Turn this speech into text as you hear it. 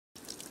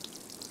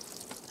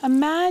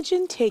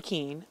Imagine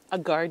taking a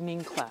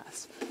gardening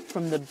class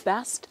from the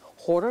best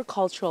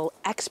horticultural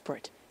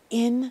expert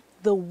in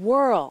the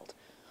world.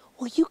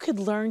 Well, you could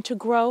learn to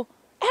grow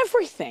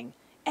everything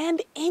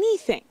and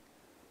anything.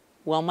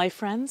 Well, my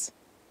friends,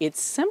 it's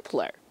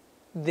simpler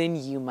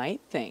than you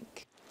might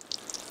think.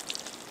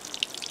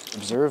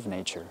 Observe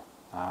nature.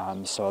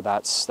 So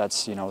that's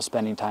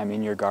spending time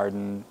in your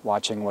garden,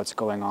 watching what's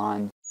going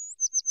on.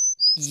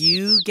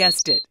 You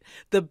guessed it.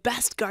 The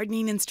best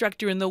gardening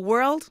instructor in the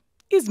world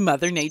is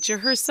Mother Nature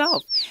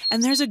herself.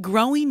 And there's a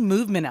growing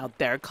movement out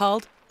there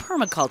called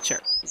permaculture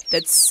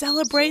that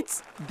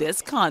celebrates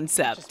this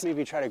concept. Just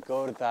maybe try to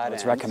go to that.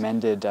 It's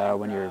recommended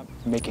when you're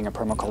making a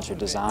permaculture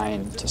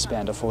design to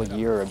spend a full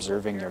year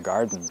observing your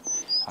garden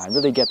and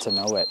really get to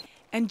know it.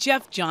 And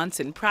Geoff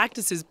Johnson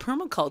practices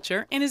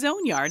permaculture in his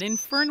own yard in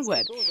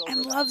Fernwood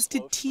and loves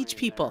to teach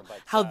people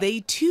how they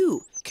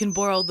too can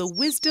borrow the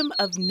wisdom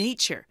of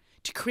nature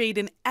to create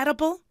an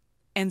edible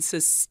and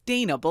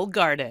sustainable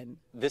garden.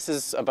 This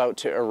is about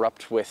to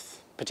erupt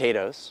with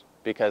potatoes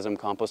because I'm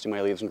composting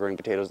my leaves and growing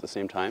potatoes at the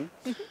same time.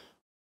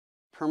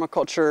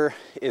 Permaculture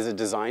is a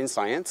design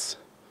science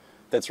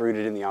that's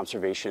rooted in the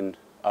observation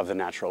of the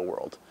natural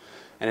world.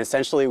 And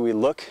essentially we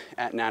look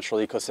at natural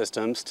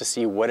ecosystems to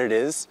see what it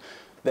is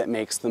that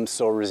makes them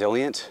so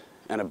resilient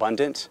and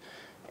abundant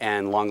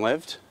and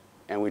long-lived,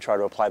 and we try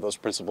to apply those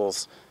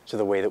principles to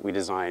the way that we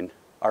design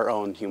our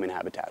own human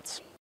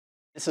habitats.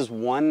 This is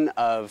one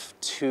of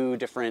two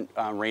different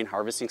rain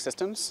harvesting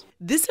systems.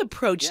 This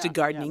approach to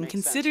gardening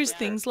considers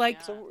things like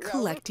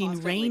collecting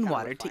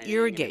rainwater to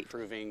irrigate,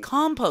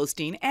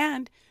 composting,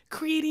 and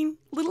creating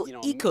little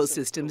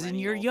ecosystems in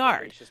your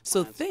yard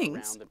so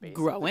things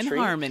grow in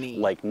harmony.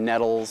 Like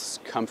nettles,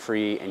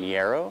 comfrey, and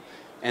yarrow.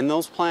 And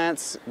those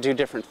plants do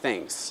different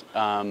things,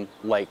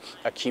 like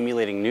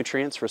accumulating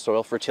nutrients for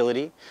soil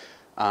fertility,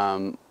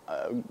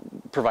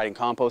 providing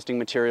composting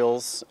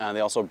materials. They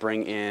also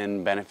bring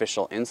in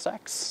beneficial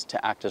insects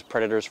to act as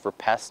predators for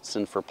pests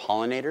and for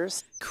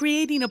pollinators.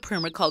 Creating a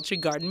permaculture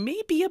garden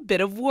may be a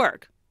bit of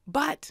work,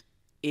 but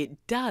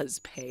it does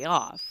pay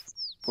off.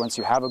 Once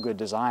you have a good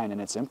design and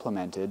it's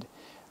implemented,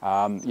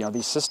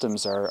 these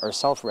systems are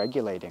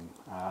self-regulating.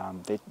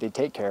 They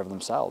take care of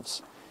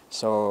themselves.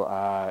 So,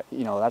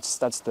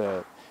 that's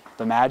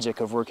the magic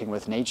of working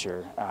with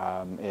nature,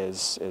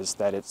 is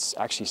that it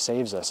actually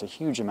saves us a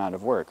huge amount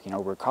of work.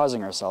 We're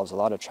causing ourselves a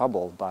lot of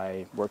trouble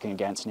by working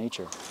against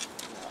nature.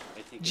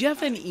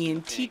 Geoff and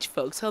Ian teach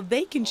folks how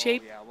they can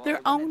shape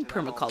their own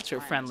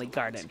permaculture-friendly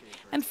garden.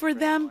 And for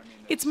them,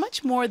 it's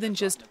much more than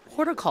just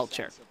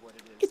horticulture.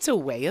 It's a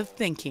way of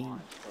thinking.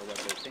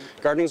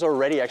 Gardening is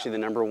already actually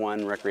the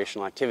 #1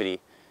 recreational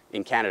activity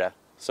in Canada.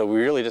 So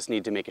we really just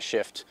need to make a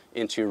shift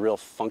into real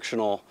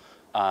functional,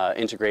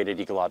 integrated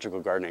ecological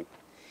gardening.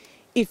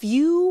 If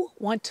you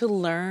want to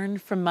learn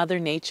from Mother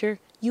Nature,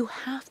 you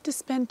have to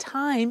spend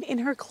time in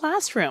her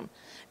classroom.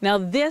 Now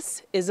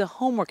this is a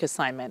homework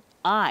assignment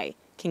I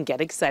can get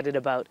excited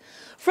about.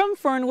 From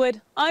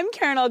Fernwood, I'm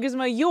Karen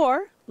Algusma,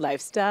 your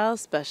lifestyle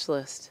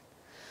specialist.